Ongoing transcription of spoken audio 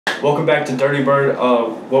Welcome back to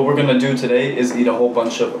DurtyBurd. What we're gonna do today is eat a whole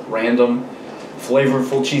bunch of random,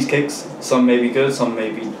 flavorful cheesecakes. Some may be good, some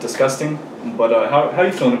may be disgusting. But how are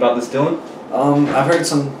you feeling about this, Dylan? I've heard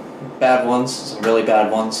some bad ones, some really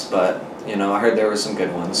bad ones, but you know, I heard there were some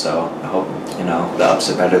good ones, so I hope, you know, the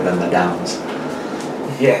ups are better than the downs.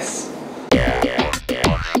 Yes.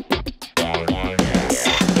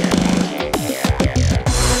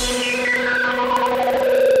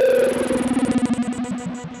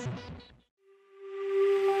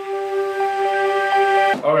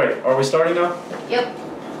 Alright, are we starting now? Yep.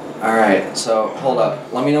 Alright, so hold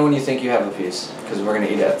up. Let me know when you think you have a piece, because we're gonna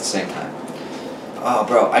eat it at the same time. Oh,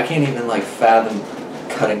 bro, I can't even like fathom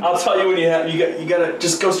cutting. I'll tell you when you have. You gotta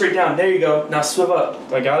just go straight down. There you go. Now swivel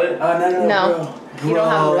up. I got it? No. You don't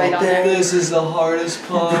have it right on there. This is the hardest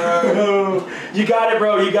part. You got it,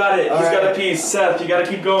 bro. You got it. He's got a piece. Seth, you gotta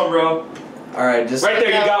keep going, bro. Alright, just right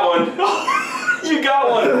there. You got one. You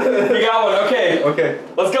got one. You got one. Okay. Okay.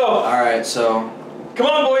 Let's go. Alright, so Come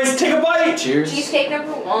on, boys. Take a bite. cheers. Cheesecake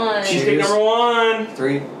number 1. Cheesecake number 1.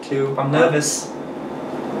 3, 2. I'm nervous.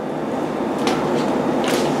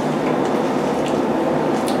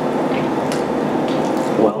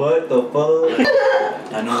 What the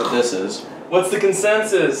fuck? I know what this is. What's the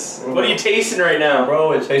consensus? What are you tasting right now?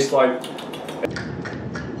 Bro, it tastes like...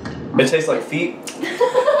 It tastes like feet.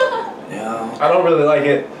 Yeah. I don't really like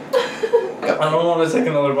it. I don't want to take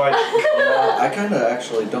another bite. I kind of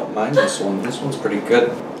actually don't mind this one. This one's pretty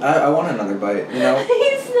good. I want another bite, you know?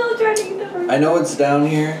 He's still trying to eat the first. I know it's down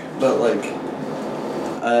here, but like...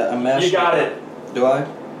 I'm mashed. You got it. Do I?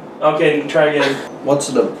 Okay, try again. What's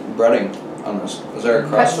the breading on this? Is there a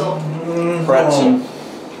crust? Pretzel. Pretzel.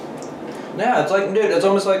 Yeah, it's like, dude, it's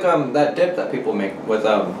almost like that dip that people make with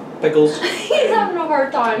pickles, He's having a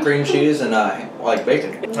hard time. cream cheese, and like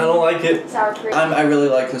bacon. I don't like it. Sour cream. I really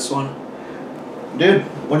like this one. Dude,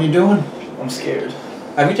 what are you doing? I'm scared.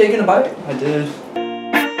 Have you taken a bite? I did.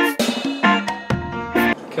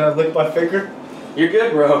 Can I lick my finger? You're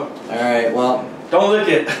good, bro. All right, well. Don't lick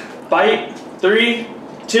it. Bite. 3,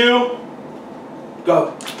 2,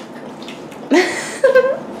 go.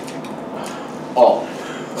 Oh.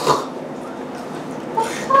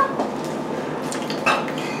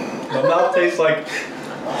 My mouth tastes like...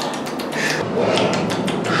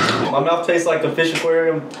 My mouth tastes like a fish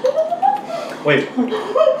aquarium. Wait.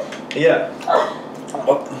 Yeah.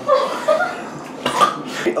 Oh.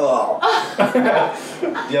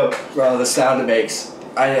 Yo. Bro, the sound it makes.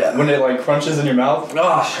 When it like crunches in your mouth.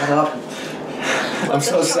 Oh, shut up. I'm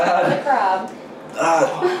so sad. Crab.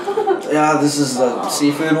 Yeah, this is the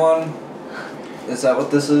seafood one. Is that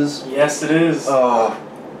what this is? Yes, it is. Oh.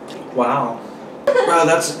 Wow. Bro,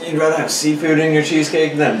 you'd rather have seafood in your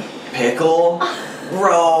cheesecake than pickle?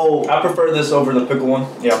 Bro. I prefer this over the pickle one.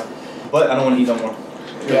 Yeah. But I don't want to eat no more.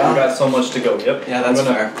 Yeah? We got so much to go. Yep. Yeah, that's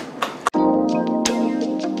fair.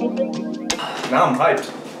 Now I'm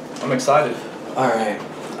hyped. I'm excited. Alright.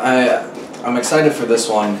 I'm excited for this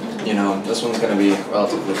one. You know, this one's gonna be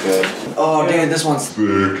relatively good. Oh, dude, this one's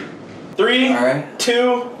thick. 3, Alright.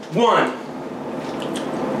 2, 1.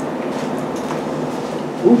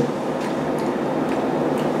 Ooh.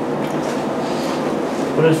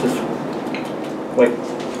 What is this? Wait.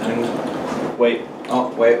 Wait. Oh,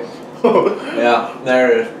 wait. Yeah,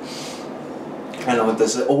 there it is. I know what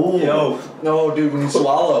this is. Oh, Yo. no, dude, when you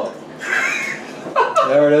swallow.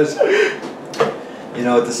 There it is. You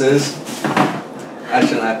know what this is? I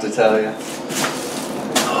shouldn't have to tell you.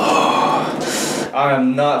 I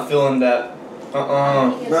am not feeling that.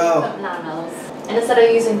 Bro. Bananas. And instead of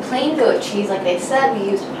using plain goat cheese like they said, we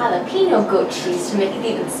used jalapeno goat cheese to make it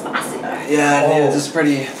even spicier. Yeah, dude, this is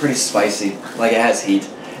pretty spicy. Like, it has heat.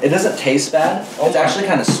 It doesn't taste bad. It's actually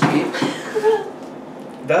kind of sweet.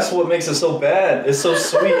 That's what makes it so bad. It's so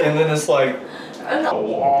sweet, and then it's like. It's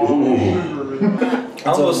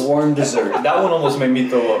a warm dessert. That one almost made me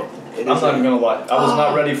throw up. I'm not even gonna lie. I was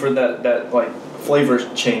not ready for that like flavor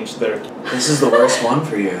change there. This is the worst one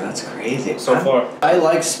for you. That's crazy. So far. I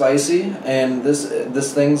like spicy, and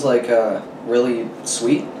this thing's like really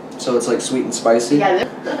sweet. So it's like sweet and spicy. Yeah.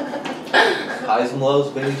 Highs and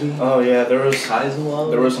lows, baby. Oh yeah, there was Highs and lows.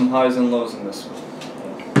 There were some highs and lows in this one.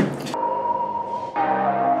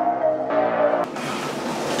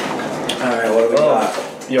 All right, what do we got?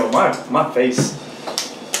 Yo, my face.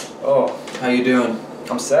 Oh. How you doing?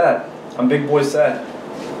 I'm sad. I'm big boy sad.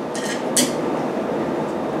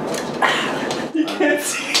 You can't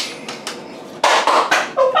see.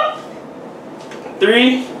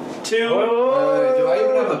 3, 2. Do I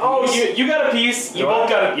even have a piece? Oh, you got a piece. You both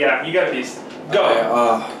got a. Yeah, you got a piece. Go. Okay,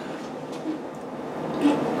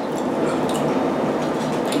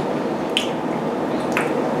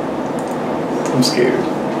 I'm scared.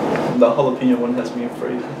 The jalapeno one has me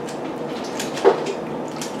afraid.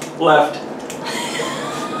 Left.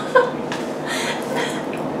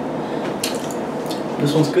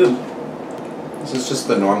 This one's good. Is this just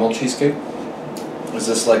the normal cheesecake? Is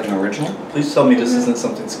this like an original? Please tell me this isn't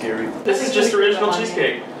something scary. This is just original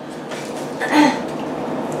cheesecake.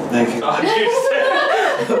 Thank you. Oh,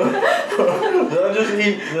 Did I just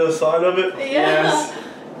eat the side of it? Yes.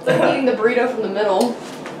 It's like eating the burrito from the middle.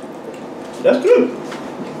 That's good.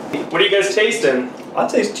 What are you guys tasting? I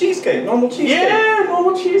taste cheesecake, normal cheesecake. Yeah,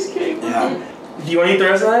 normal cheesecake. Yeah. Do you want to eat the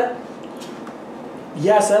rest of that?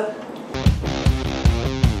 Yeah, Seth.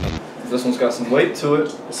 This one's got some weight to it.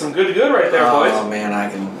 Some good right there, boys. Oh man, I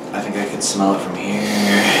think I can smell it from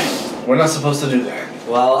here. We're not supposed to do that.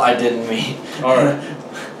 Well, I didn't mean. Alright.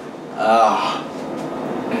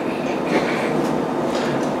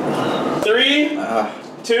 Three,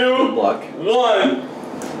 Good 2, luck. 1.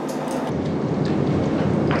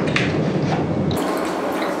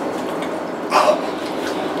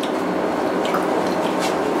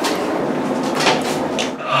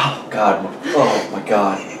 God. Oh my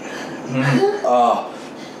God. Oh.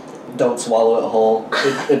 Don't swallow it whole.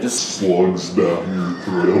 It just Slugs down your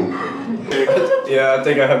throat. Yeah, I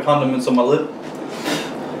think I have condiments on my lip.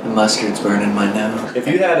 the mustard's burning my nose. If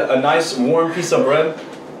you had a nice warm piece of bread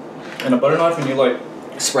and a butter knife and you like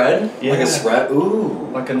Spread? Yeah. Like a spread? Ooh.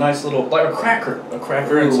 like a nice little like a cracker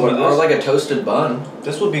and some of Or this. like a toasted bun.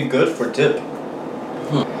 This would be good for dip.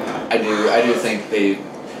 I do think the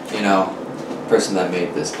person that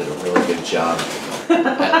made this did a really good job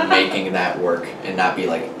at making that work and not be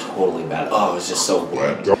like totally bad. Oh, it was just so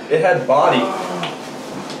bland. It had body.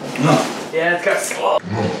 Yeah, it's got slaw.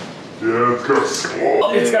 Yeah, it's got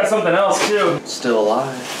slaw. It's got something else too. Still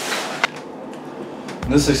alive.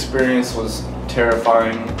 This experience was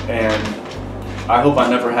terrifying, and I hope I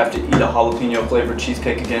never have to eat a jalapeno flavored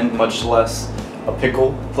cheesecake again, much less a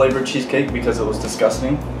pickle flavored cheesecake because it was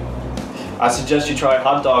disgusting. I suggest you try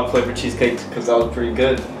hot dog flavored cheesecake because that was pretty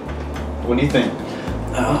good. What do you think?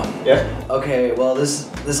 Yeah? Okay, well this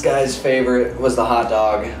guy's favorite was the hot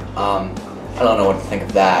dog. I don't know what to think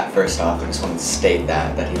of that. First off, I just wanted to state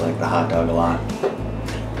that he liked the hot dog a lot.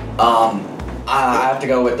 I have to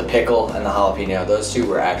go with the pickle and the jalapeno. Those two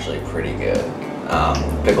were actually pretty good.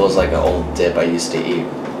 Pickle is like an old dip I used to eat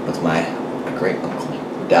with my great uncle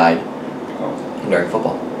who died during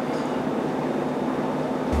football.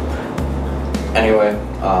 Anyway,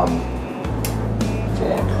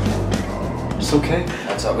 It's okay.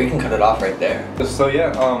 that's all. We can cut it off right there. So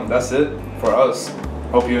yeah, that's it for us.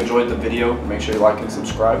 Hope you enjoyed the video. Make sure you like and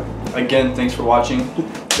subscribe. Again, thanks for watching.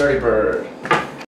 DurtyBurd.